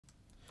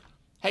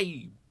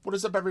Hey, what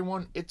is up,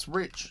 everyone? It's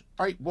Rich.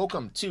 All right,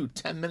 welcome to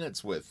 10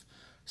 Minutes With.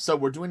 So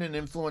we're doing an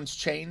influence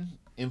chain.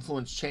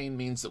 Influence chain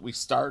means that we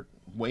start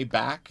way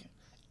back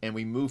and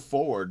we move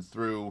forward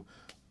through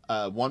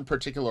one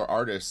particular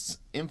artist's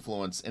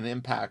influence and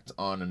impact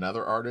on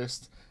another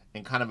artist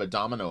and kind of a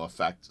domino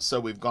effect. So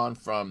we've gone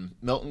from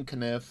Milton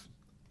Caniff,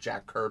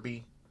 Jack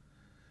Kirby.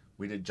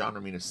 We did John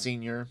Romita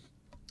Sr.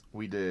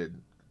 We did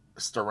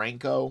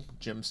Steranko,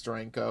 Jim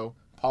Steranko,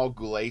 Paul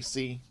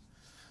Gulacy.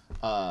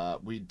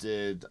 We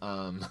did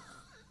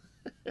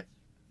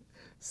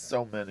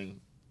so many.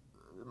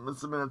 It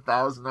must have been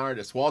 1,000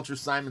 artists. Walter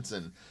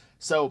Simonson.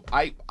 So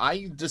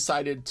I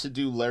decided to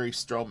do Larry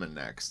Stroman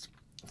next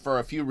for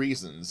a few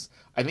reasons.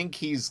 I think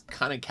he's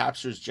kind of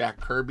captures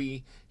Jack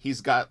Kirby. He's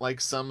got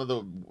like some of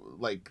the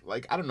like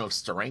I don't know,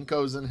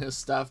 Steranko's in his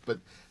stuff, but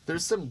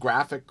there's some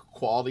graphic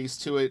qualities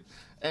to it,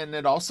 and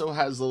it also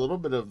has a little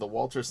bit of the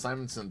Walter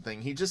Simonson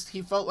thing. He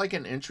felt like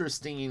an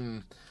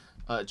interesting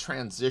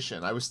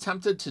transition. I was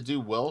tempted to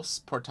do Whilce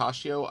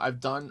Portacio. I've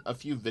done a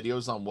few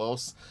videos on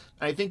Whilce,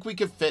 and I think we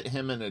could fit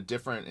him in a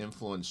different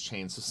influence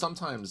chain. So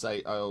sometimes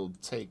I'll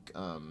take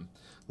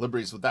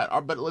liberties with that.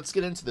 But let's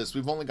get into this.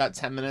 We've only got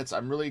 10 minutes.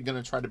 I'm really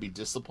going to try to be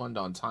disciplined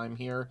on time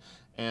here.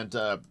 And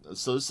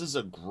so this is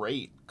a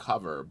great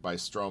cover by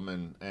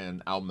Stroman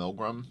and Al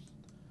Milgrom.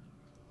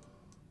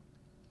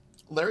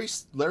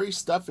 Larry's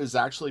stuff is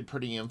actually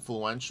pretty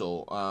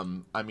influential.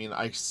 I mean,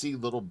 I see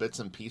little bits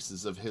and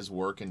pieces of his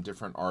work in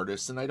different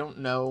artists, and I don't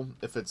know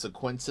if it's a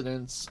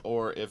coincidence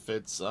or if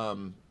it's,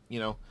 you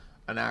know,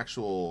 an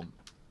actual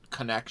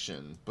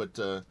connection. But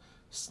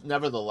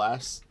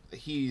nevertheless,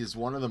 he's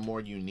one of the more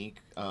unique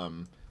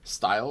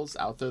styles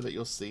out there that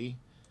you'll see.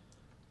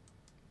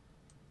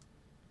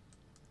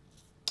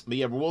 But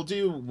yeah, we'll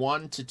do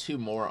 1 to 2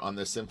 more on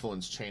this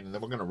influence chain, and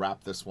then we're going to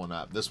wrap this one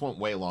up. This went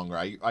way longer.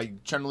 I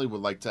generally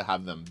would like to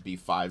have them be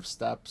 5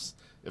 steps,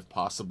 if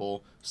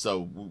possible,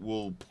 so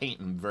we'll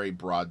paint in very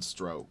broad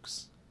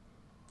strokes.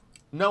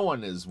 No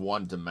one is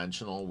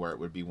one-dimensional where it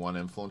would be one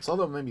influence,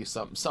 although maybe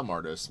some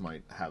artists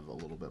might have a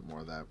little bit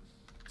more of that.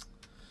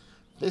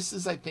 This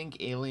is, I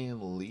think,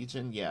 Alien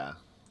Legion. Yeah,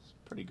 it's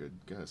pretty good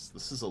guess.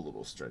 This is a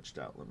little stretched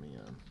out. Let me...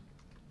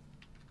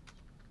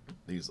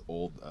 These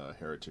old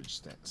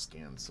heritage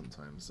scans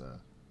sometimes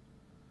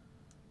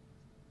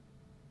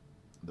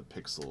the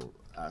pixel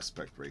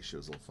aspect ratio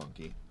is a little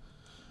funky.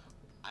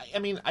 I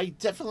mean, I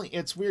definitely,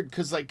 it's weird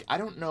because, like, I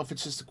don't know if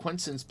it's just a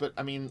coincidence, but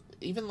I mean,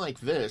 even like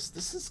this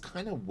is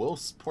kind of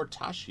Whilce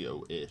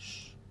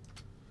Portacio-ish,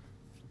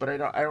 but I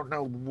don't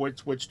know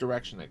which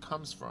direction it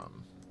comes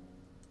from.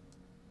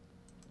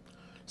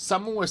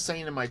 Someone was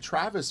saying in my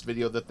Travis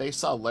video that they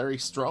saw Larry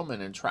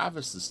Stroman and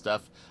Travis's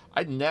stuff.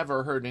 I'd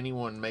never heard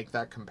anyone make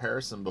that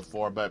comparison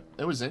before, but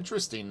it was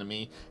interesting to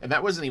me. And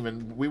that wasn't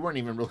even, we weren't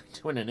even really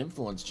doing an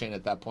influence chain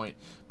at that point.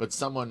 But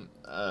someone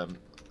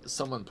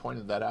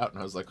pointed that out, and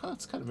I was like, oh,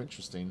 it's kind of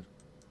interesting.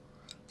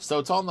 So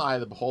it's all in the eye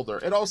of the beholder.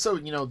 It also,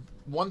 you know,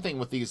 one thing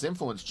with these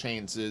influence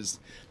chains is,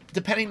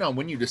 depending on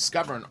when you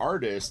discover an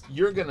artist,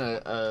 you're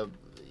gonna,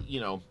 you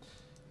know,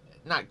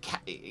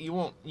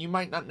 you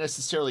might not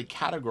necessarily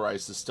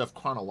categorize the stuff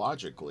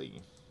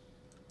chronologically.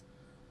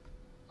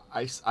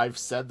 I've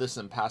said this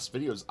in past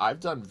videos. I've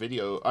done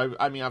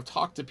I mean, I've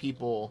talked to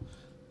people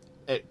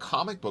at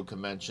comic book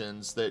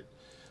conventions that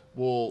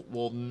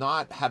will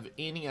not have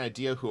any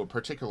idea who a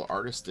particular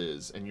artist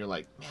is, and you're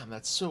like, man,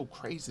 that's so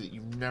crazy that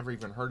you've never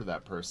even heard of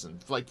that person.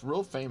 Like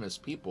real famous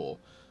people.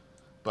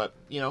 But,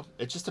 you know,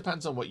 it just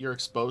depends on what you're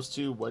exposed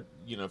to, what,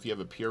 you know, if you have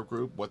a peer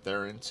group, what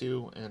they're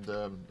into, and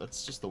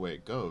that's just the way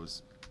it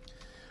goes.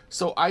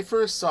 So I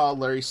first saw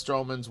Larry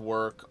Stroman's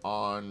work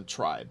on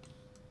Tribe.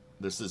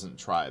 This isn't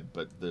Tribe,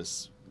 but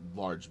this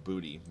large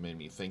booty made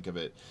me think of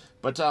it.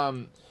 But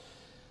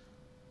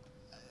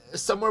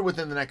somewhere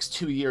within the next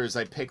 2 years,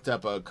 I picked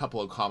up a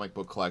couple of comic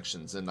book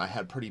collections, and I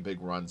had pretty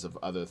big runs of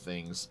other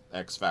things,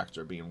 X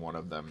Factor being one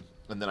of them.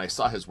 And then I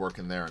saw his work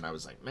in there, and I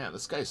was like, man,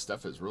 this guy's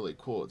stuff is really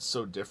cool. It's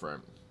so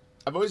different.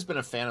 I've always been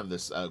a fan of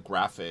this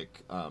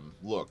graphic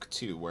look,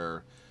 too,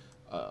 where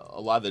a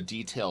lot of the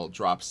detail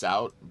drops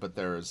out, but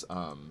there's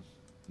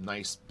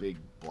nice big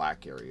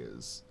black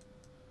areas.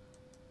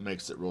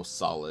 Makes it real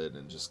solid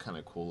and just kind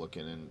of cool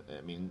looking. And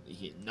I mean,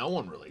 no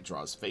one really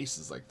draws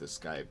faces like this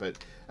guy, but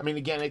I mean,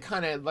 again, it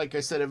kind of, like I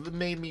said, it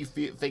made me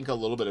think a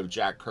little bit of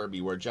Jack Kirby,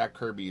 where Jack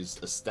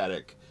Kirby's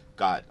aesthetic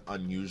got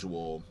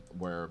unusual,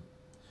 where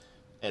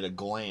at a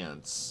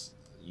glance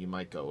you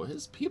might go, well,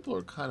 his people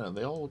are kind of,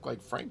 they all look like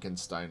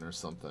Frankenstein or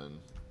something,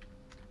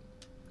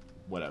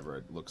 whatever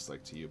it looks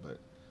like to you. But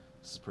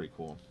this is pretty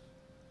cool.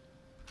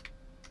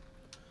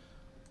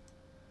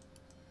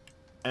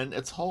 And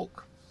it's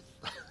Hulk.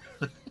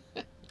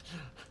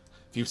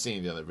 If you've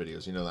seen the other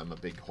videos, you know that I'm a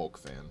big Hulk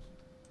fan.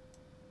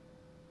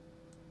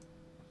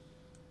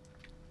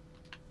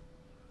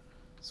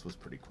 This was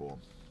pretty cool.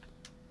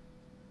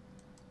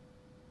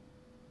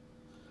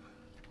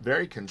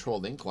 Very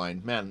controlled ink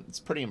line. Man, it's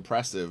pretty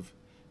impressive.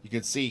 You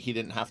can see he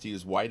didn't have to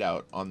use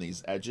whiteout on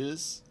these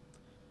edges.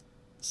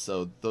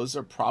 So those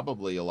are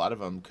probably, a lot of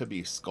them could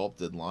be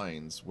sculpted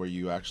lines where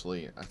you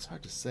actually, it's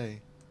hard to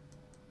say.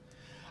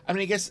 I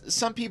mean, I guess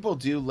some people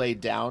do lay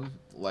down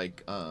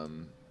like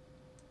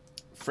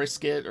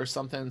frisket or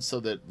something so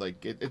that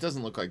like it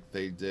doesn't look like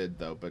they did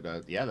though,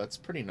 but yeah, that's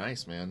pretty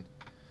nice, man.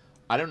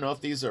 I don't know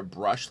if these are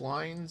brush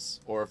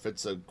lines or if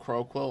it's a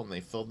crow quill and they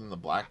filled in the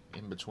black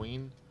in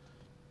between.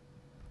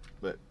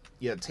 But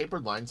yeah,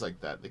 tapered lines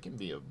like that, they can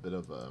be a bit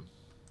of a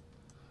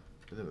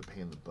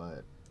pain in the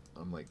butt.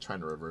 I'm like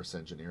trying to reverse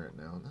engineer it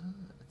now.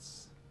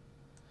 It's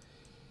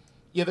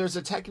Yeah, there's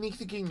a technique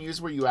that you can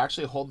use where you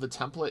actually hold the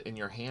template in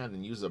your hand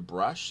and use a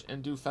brush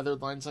and do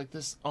feathered lines like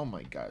this. Oh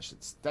my gosh,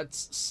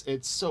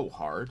 it's so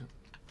hard.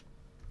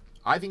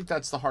 I think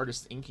that's the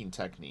hardest inking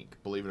technique,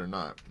 believe it or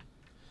not.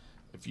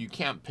 If you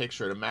can't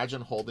picture it,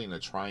 imagine holding a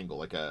triangle,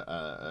 like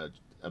a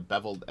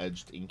beveled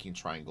edged inking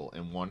triangle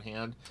in one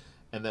hand,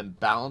 and then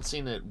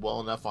balancing it well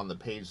enough on the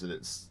page that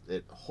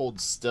it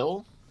holds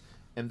still,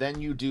 and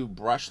then you do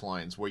brush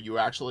lines where you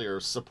actually are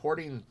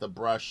supporting the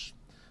brush.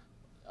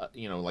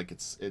 You know, like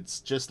it's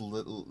just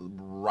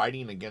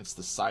writing against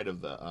the side of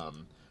the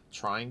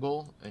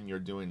triangle, and you're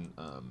doing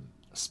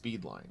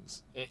speed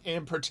lines.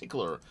 In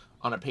particular,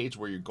 on a page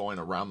where you're going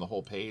around the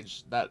whole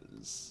page, that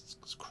is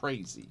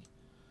crazy.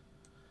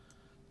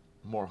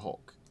 More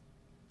Hulk.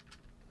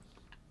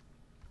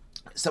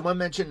 Someone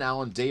mentioned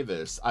Alan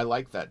Davis. I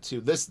like that too.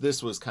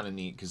 This was kind of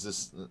neat because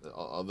this,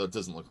 although it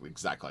doesn't look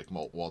exactly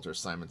like Walter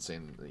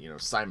Simonson, you know,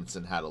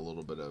 Simonson had a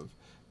little bit of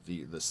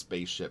the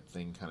spaceship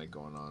thing kind of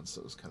going on, so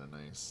it was kind of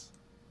nice.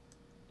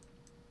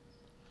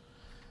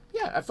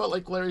 Yeah, I felt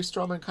like Larry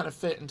Stroman kind of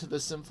fit into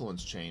this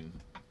influence chain.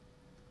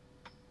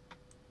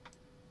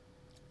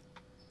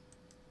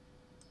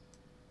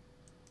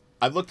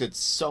 I've looked at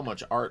so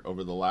much art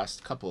over the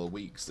last couple of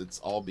weeks. It's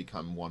all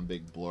become one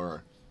big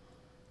blur.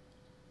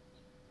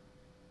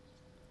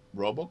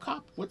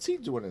 RoboCop? What's he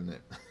doing in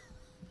it?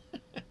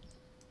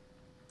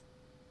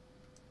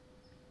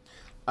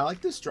 I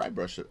like this dry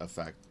brush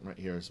effect right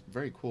here. It's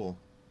very cool.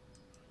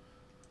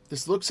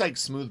 This looks like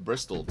smooth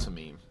Bristol to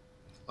me.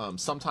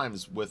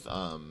 Sometimes with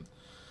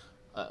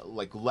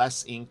like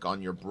less ink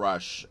on your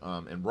brush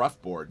and rough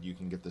board, you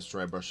can get this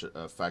dry brush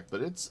effect,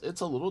 but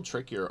it's a little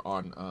trickier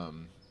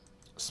on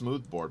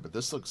smooth board. But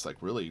this looks like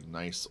really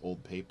nice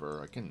old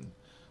paper.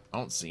 I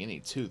don't see any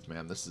tooth,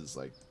 man. This is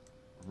like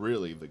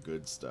really the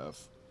good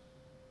stuff.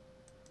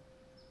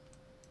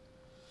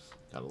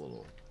 Got a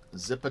little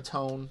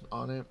zipatone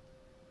on it.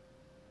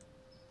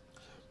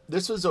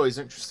 This was always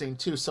interesting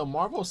too. So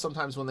Marvel,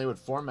 sometimes when they would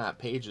format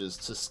pages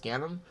to scan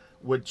them,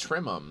 would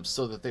trim them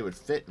so that they would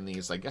fit in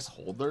these, I guess,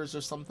 holders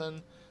or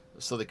something,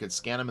 so they could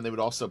scan them. And they would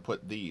also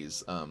put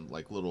these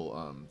like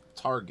little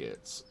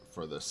targets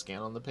for the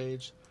scan on the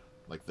page,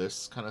 like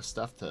this kind of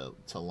stuff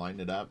to line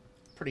it up.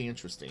 Pretty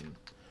interesting.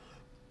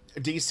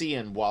 DC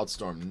and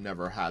Wildstorm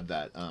never had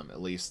that.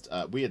 At least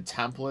we had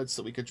templates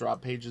that we could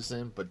drop pages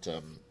in, but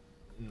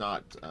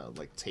not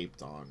like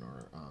taped on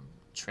or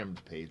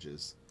trimmed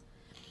pages.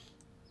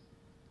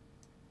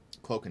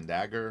 Cloak and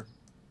Dagger,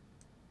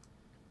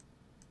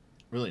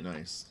 really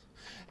nice.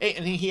 Hey,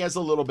 and he has a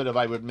little bit of,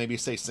 I would maybe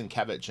say,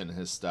 Sienkiewicz in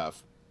his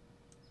stuff.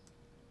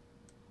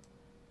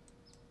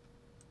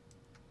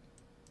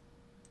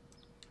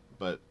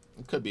 But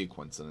it could be a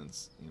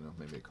coincidence, you know,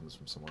 maybe it comes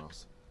from somewhere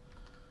else.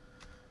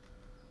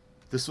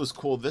 This was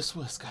cool. This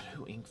was, God,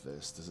 who inked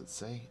this? Does it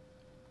say?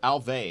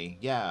 Alvey.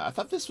 Yeah, I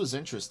thought this was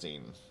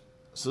interesting.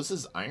 So this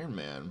is Iron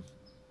Man.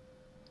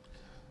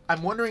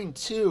 I'm wondering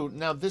too,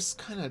 now this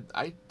kind of,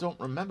 I don't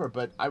remember,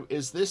 but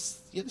is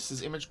this, yeah, this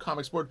is Image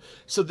Comics board.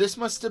 So this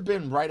must have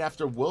been right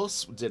after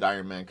Wills did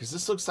Iron Man, because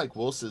this looks like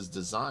Wils's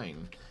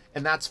design.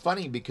 And that's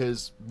funny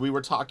because we were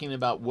talking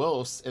about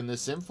Wills in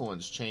this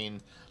influence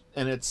chain,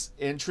 and it's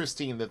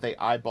interesting that they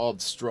eyeballed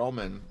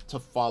Stroman to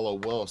follow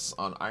Wills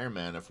on Iron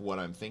Man, if what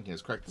I'm thinking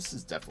is correct. This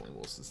is definitely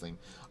Wils's thing.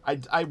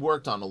 I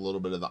worked on a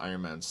little bit of the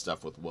Iron Man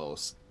stuff with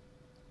Wills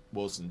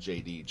and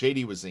JD.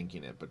 JD was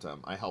inking it, but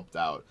I helped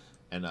out.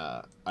 And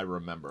I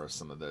remember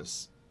some of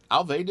this.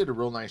 Alvey did a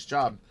real nice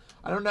job.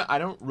 I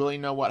don't really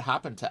know what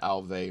happened to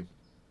Alvey.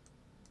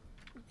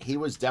 He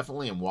was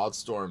definitely in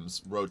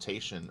Wildstorm's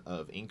rotation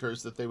of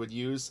inkers that they would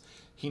use.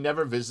 He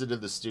never visited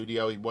the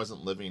studio. He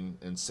wasn't living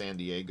in San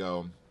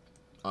Diego.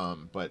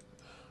 But,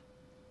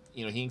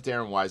 you know, he inked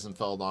Aaron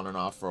Weisenfeld on and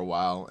off for a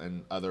while,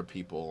 and other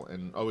people,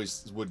 and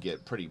always would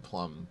get pretty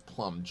plum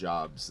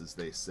jobs, as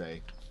they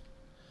say.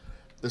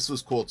 This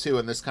was cool too,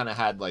 and this kind of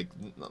had, like,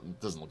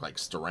 doesn't look like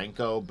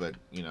Steranko, but,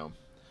 you know,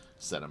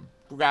 said I'm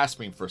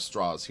grasping for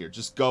straws here.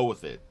 Just go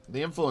with it.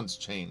 The influence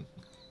chain.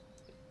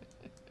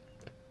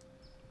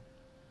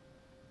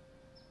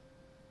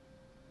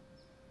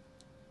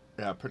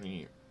 Yeah, pretty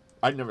neat.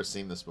 I'd never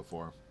seen this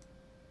before.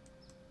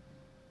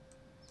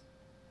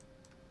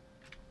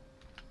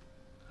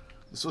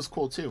 This was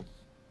cool too.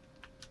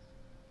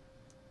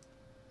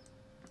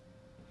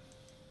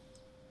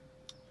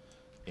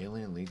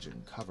 Alien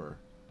Legion cover.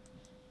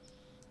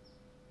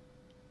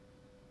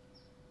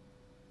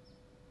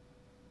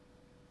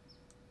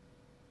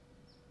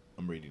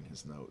 I'm reading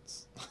his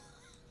notes.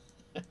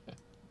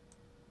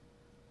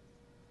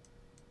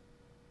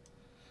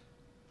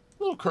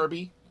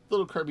 Kirby.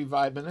 Little Kirby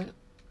vibe in it.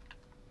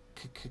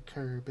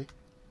 Kirby.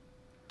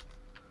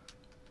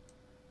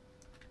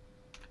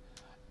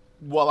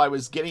 While I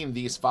was getting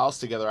these files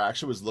together, I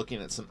actually was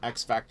looking at some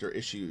X Factor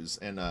issues,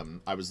 and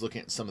I was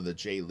looking at some of the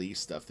Jay Lee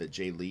stuff that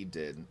Jay Lee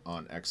did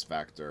on X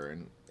Factor,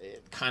 and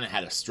it kind of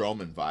had a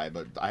STROMAN vibe,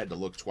 but I had to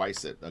look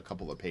twice at a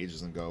couple of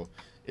pages and go,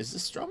 is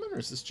this STROMAN or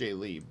is this Jay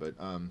Lee? But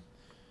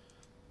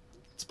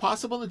it's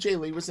possible that Jay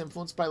Lee was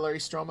influenced by Larry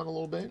STROMAN a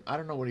little bit. I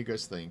don't know. What do you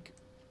guys think?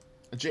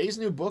 Jay's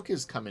new book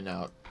is coming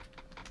out.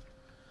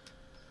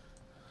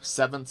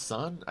 Seventh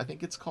Son, I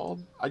think it's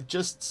called. I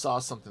just saw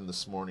something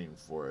this morning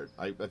for it.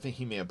 I think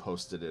he may have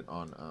posted it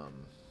on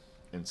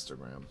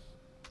Instagram.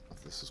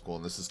 This is cool,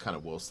 and this is kind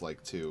of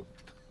Wills-like too.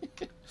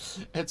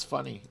 It's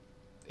funny.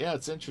 Yeah,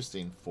 it's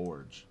interesting.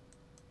 Forge.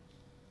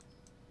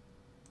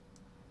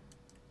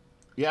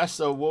 Yeah,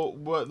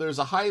 so there's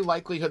a high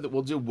likelihood that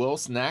we'll do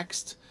Wills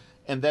next,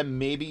 and then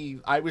maybe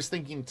I was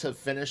thinking to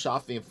finish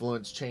off the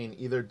influence chain,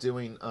 either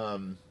doing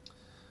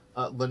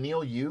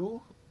Lanil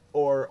Yu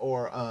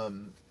or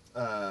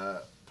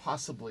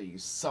possibly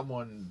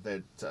someone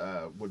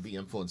that would be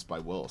influenced by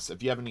Wills.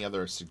 If you have any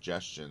other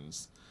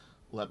suggestions,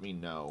 let me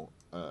know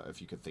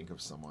if you could think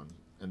of someone,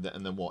 and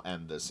then we'll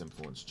end this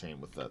influence chain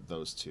with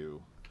those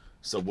two.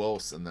 So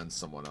Wills and then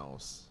someone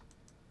else.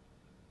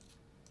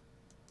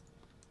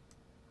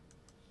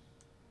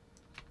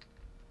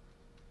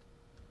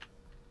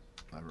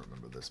 I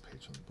remember this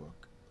page on the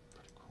book.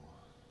 Pretty cool.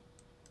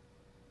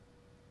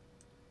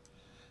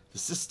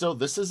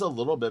 This is a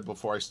little bit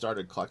before I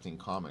started collecting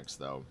comics,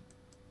 though.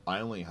 I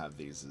only have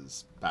these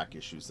as back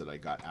issues that I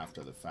got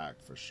after the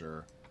fact, for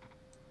sure.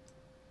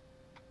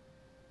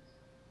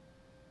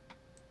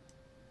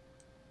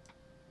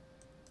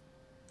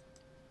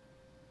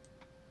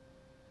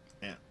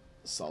 Yeah,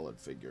 solid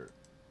figure.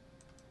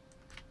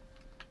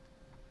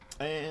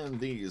 And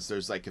these,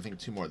 there's like, I think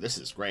 2 more. This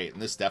is great,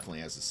 and this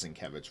definitely has a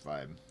Sienkiewicz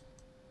vibe.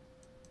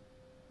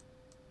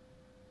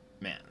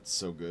 Man, it's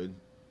so good.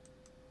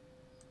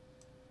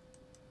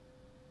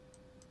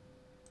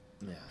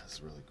 Yeah,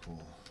 it's really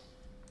cool.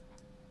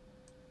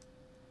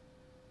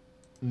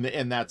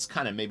 And that's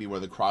kind of maybe where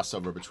the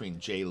crossover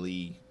between Jay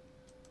Lee,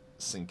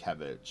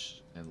 Sienkiewicz,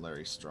 and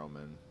Larry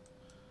STROMAN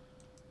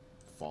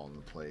fall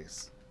into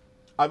place.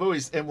 I've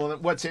always, and well,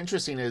 what's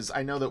interesting is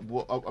I know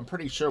that I'm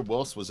pretty sure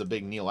Wills was a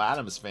big Neil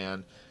Adams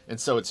fan, and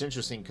so it's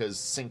interesting because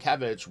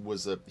Sienkiewicz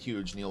was a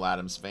huge Neil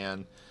Adams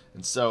fan,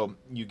 and so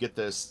you get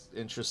this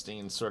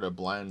interesting sort of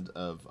blend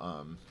of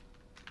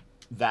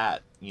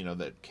that, you know,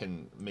 that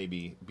can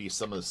maybe be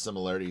some of the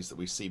similarities that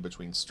we see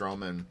between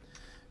STROMAN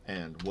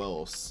and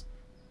Wills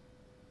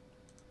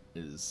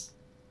is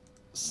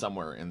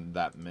somewhere in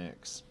that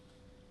mix.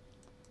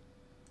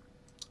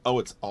 Oh,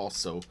 it's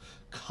also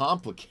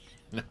complicated.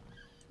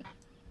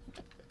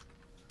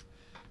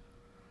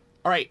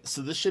 All right,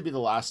 so this should be the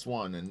last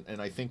one,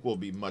 and I think we'll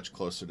be much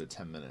closer to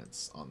 10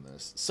 minutes on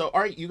this. So, all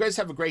right, you guys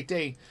have a great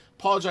day.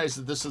 Apologize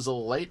that this is a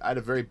little late. I had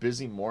a very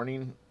busy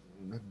morning,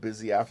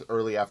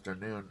 early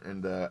afternoon,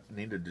 and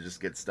needed to just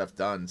get stuff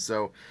done.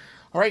 So,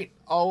 all right,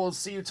 I'll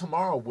see you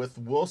tomorrow with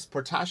Wills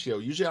Portacio.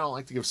 Usually I don't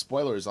like to give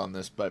spoilers on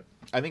this, but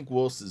I think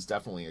Wills is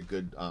definitely a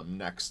good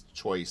next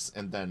choice.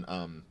 And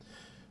then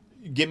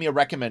give me a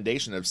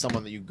recommendation of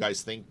someone that you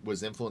guys think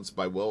was influenced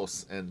by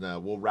Wills, and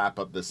we'll wrap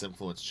up this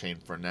influence chain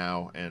for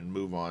now and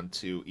move on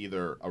to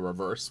either a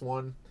reverse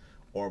one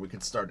or we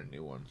can start a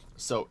new one.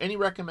 So any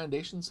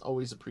recommendations,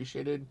 always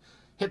appreciated.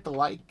 Hit the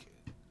like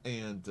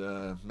and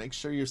make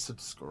sure you're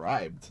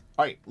subscribed.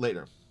 All right,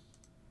 later.